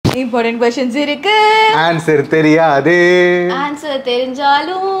Important questions இருக்கு. Answer தெரியாதே. Answer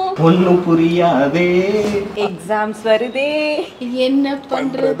தெரிஞ்சாலும் ஒண்ணும் புரியாதே. Exams வருதே. என்ன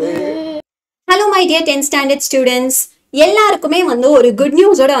பண்றது? Hello my dear 10th standard students. எல்லாருக்குமே ஒரு குட்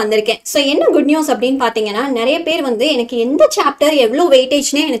நியூஸோட வந்திருக்கேன். ஸோ என்ன குட் நியூஸ் அப்படின்னு பார்த்தீங்கன்னா, நிறைய பேர் எனக்கு எந்த சாப்டர் எவ்வளோ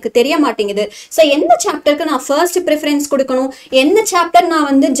வெயிட்டேஜ்னே எனக்கு தெரிய மாட்டேங்குது. ஸோ எந்த சாப்டருக்கு நான் ஃபர்ஸ்ட் ப்ரிஃபரன்ஸ் கொடுக்கணும், எந்த சாப்டர்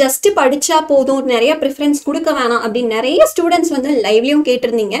நான் ஜஸ்ட் படிச்சா போதும், நிறைய ப்ரிஃபரன்ஸ் கொடுக்க வேணாம் அப்படின்னு நிறைய ஸ்டூடெண்ட்ஸ் லைவ்லையும்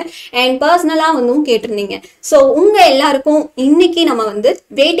கேட்டிருந்தீங்க அண்ட் பர்சனலாக கேட்டிருந்தீங்க. ஸோ உங்கள் எல்லாருக்கும் இன்னைக்கு நம்ம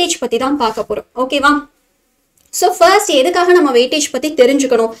வெயிட்டேஜ் பற்றி தான் பார்க்க போகிறோம். ஓகேவா? ஸோ ஃபர்ஸ்ட் எதுக்காக நம்ம வெயிட்டேஜ் பற்றி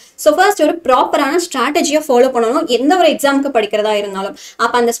தெரிஞ்சுக்கணும்? ஸோ ஃபர்ஸ்ட் ஒரு ப்ராப்பரான ஸ்ட்ராட்டஜியை ஃபாலோ பண்ணணும் எந்த ஒரு எக்ஸாமுக்கு படிக்கிறதா இருந்தாலும்.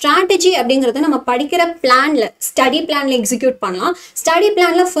 அப்போ அந்த ஸ்ட்ராட்டஜி அப்படிங்கிறது நம்ம படிக்கிற பிளானில், ஸ்டடி பிளானில் எக்ஸிக்யூட் பண்ணலாம். ஸ்டடி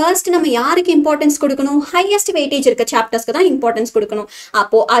பிளானில் ஃபர்ஸ்ட் நம்ம யாருக்கு இம்பார்ட்டன்ஸ் கொடுக்கணும்? ஹையஸ்ட் வெயிட்டேஜ் இருக்க சாப்டர்ஸ்க்கு தான் இம்பார்ட்டன்ஸ் கொடுக்கணும்.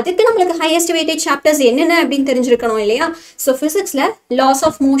 அப்போது அதுக்கு நம்மளுக்கு ஹையஸ்ட் வெயிட்டேஜ் சாப்டர்ஸ் என்னென்ன அப்படின்னு தெரிஞ்சிருக்கணும் இல்லையா? ஸோ ஃபிசிக்ஸில் loss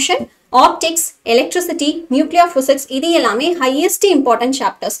of motion, optics, electricity, nuclear physics இது எல்லாமே ஹையஸ்ட் இம்பார்ட்டன்ட்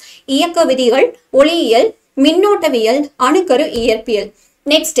சாப்டர்ஸ். இயக்க விதிகள், ஒளியியல், மின்னோட்டவியல், அணுக்கரு இயற்பியல்.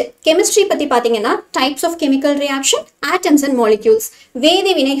 நெக்ஸ்ட் கெமிஸ்ட்ரி பத்தி பாத்தீங்கன்னா types of chemical reaction, atoms and molecules,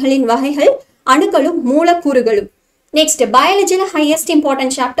 வேதி வினைகளின் வகைகள், அணுக்களும் மூலக்கூறுகளும். Next பயாலஜில highest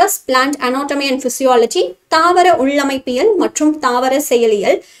important chapters plant anatomy and physiology, தாவர உள்ளமைப்பியல் மற்றும் தாவர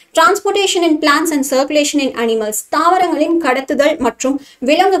செயலியல், transportation in plants and circulation in animals, தாவரங்களின் கடத்துதல் மற்றும்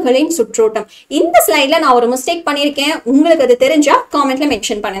விலங்குகளின் சுற்றோட்டம். இந்த ஸ்லைட்ல நான் ஒரு மிஸ்டேக் பண்ணியிருக்கேன், உங்களுக்கு அது தெரிஞ்சா காமெண்ட்ல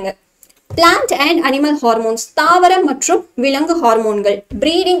மென்ஷன் பண்ணுங்க. பிளான்ட் அண்ட் அனிமல் ஹார்மோன்ஸ், தாவர மற்றும் விலங்கு ஹார்மோன்கள்,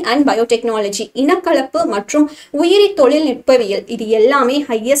 பிரீடிங் அண்ட் பயோடெக்னாலஜி, இனக்கலப்பு மற்றும் உயிரி தொழில்நுட்பவியல் இது எல்லாமே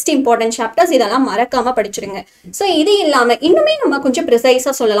ஹையஸ்ட் இம்பார்ட்டன்ட் சாப்டர்ஸ். இதெல்லாம் மறக்காம படிச்சிருங்க. ஸோ இது இல்லாம இன்னுமே நம்ம கொஞ்சம்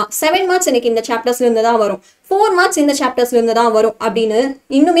ப்ரிசைஸா சொல்லலாம். 7 மார்க்ஸ் எனக்கு இந்த சாப்டர்ஸ்ல இருந்து தான் வரும், 4 மார்க்ஸ் இந்த சாப்டர்ஸ்ல இருந்து தான் வரும் அப்படின்னு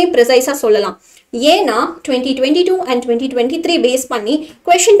இன்னுமே ப்ரிசைஸா சொல்லலாம். ஏன்னா 2022 அண்ட் 2023 பேஸ் பண்ணி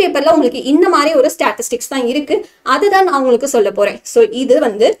கொஸ்டின் பேப்பர்ல உங்களுக்கு இந்த மாதிரி ஒரு ஸ்டாட்டிஸ்டிக்ஸ் தான் இருக்கு. அதுதான் நான் உங்களுக்கு சொல்ல போறேன். ஸோ இது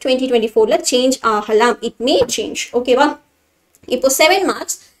 2024ல சேஞ்ச் ஆகலாம். It may change. ஓகேவா? இப்போ 7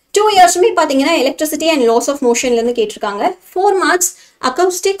 மார்க்ஸ் 2 இயர்ஸுமே பார்த்தீங்கன்னா எலக்ட்ரிசிட்டி அண்ட் லாஸ் ஆஃப் மோஷன்லேருந்து கேட்டிருக்காங்க. 4 மார்க்ஸ்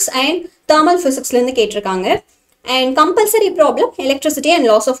அக்கௌஸ்டிக்ஸ் அண்ட் தெர்மல் ஃபிசிக்ஸ்லேருந்து கேட்டிருக்காங்க. And compulsory problem electricity and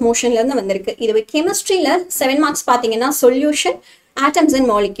loss of மோஷன்லேருந்து வந்திருக்கு. இது கெமிஸ்ட்ரியில் 7 மார்க்ஸ் பார்த்தீங்கன்னா solution, atoms and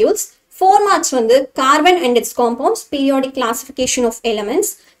molecules. 4 marks carbon and it's compounds, periodic classification of elements,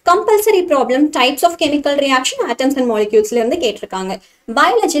 compulsory problem types of chemical reaction, atoms and மாலிக்யூல்ஸ்ல இருந்து கேட்டிருக்காங்க.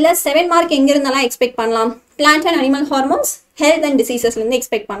 பயாலஜில 7 mark எங்க இருந்தெல்லாம் expect பண்ணலாம்? Plant and animal hormones, health and டிசீசஸ்ல இருந்து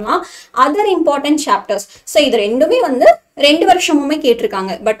expect பண்ணலாம். Other important chapters. So இது ரெண்டுமே 2 வருஷமுமே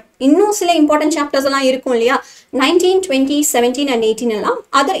கேட்டிருக்காங்க. பட் இன்னும் சில இம்பார்ட்டன்ட் சாப்டர்ஸ் எல்லாம் இருக்கும் இல்லையா? 19, 20, 17 அண்ட் 18 எல்லாம்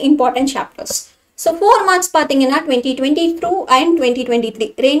other important chapters. So 4 marks பார்த்தீங்கன்னா 2022 அண்ட் 2023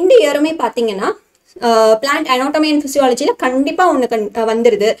 2 இயருமே பார்த்தீங்கன்னா பிளான்ட் அனாட்டமி அண்ட் பிசியாலஜியில் கண்டிப்பாக ஒன்று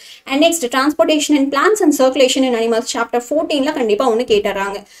வந்துடுது. And next transportation and plants and circulation in animals chapter 14ல கண்டிப்பாக ஒன்று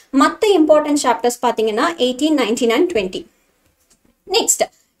கேட்டுறாங்க. மற்ற இம்பார்ட்டன்ட் சாப்டர்ஸ் பார்த்தீங்கன்னா 18, 19 அண்ட் 20. நெக்ஸ்ட்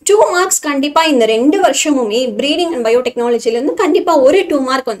 2 மார்க்ஸ் கண்டிப்பாக இந்த 2 வருஷமுமே பிரீடிங் அண்ட் பயோடெக்னாலஜிலேருந்து கண்டிப்பாக ஒரு 2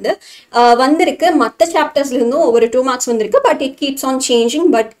 மார்க் வந்திருக்கு. மற்ற சாப்டர்ஸ்லேருந்தும் ஒவ்வொரு 2 மார்க்ஸ் வந்திருக்கு. But it keeps on changing.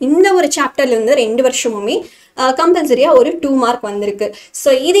 But இந்த ஒரு சாப்டர்லேருந்து 2 வருஷமுமே கம்பல்சரியாக ஒரு 2 மார்க் வந்திருக்கு. ஸோ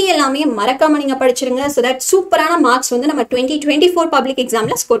இது எல்லாமே மறக்காம நீங்கள் படிச்சிருங்க. ஸோ தட் சூப்பரான மார்க்ஸ் நம்ம 2024 பப்ளிக்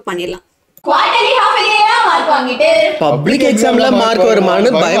எக்ஸாமில் ஸ்கோர் பண்ணிடலாம். குவார்ட்டர்லி ஹாஃப் இயர்ல மார்க் வாங்கிட்டு பப்ளிக் எக்ஸாம்ல மார்க்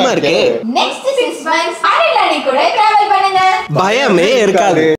வருமான்னு பயமா இருக்கு. நெக்ஸ்ட் 6 मंथ्स அயர்லாந்து கூட டிராவல் பண்ணுங்க, பயமே இருக்காது.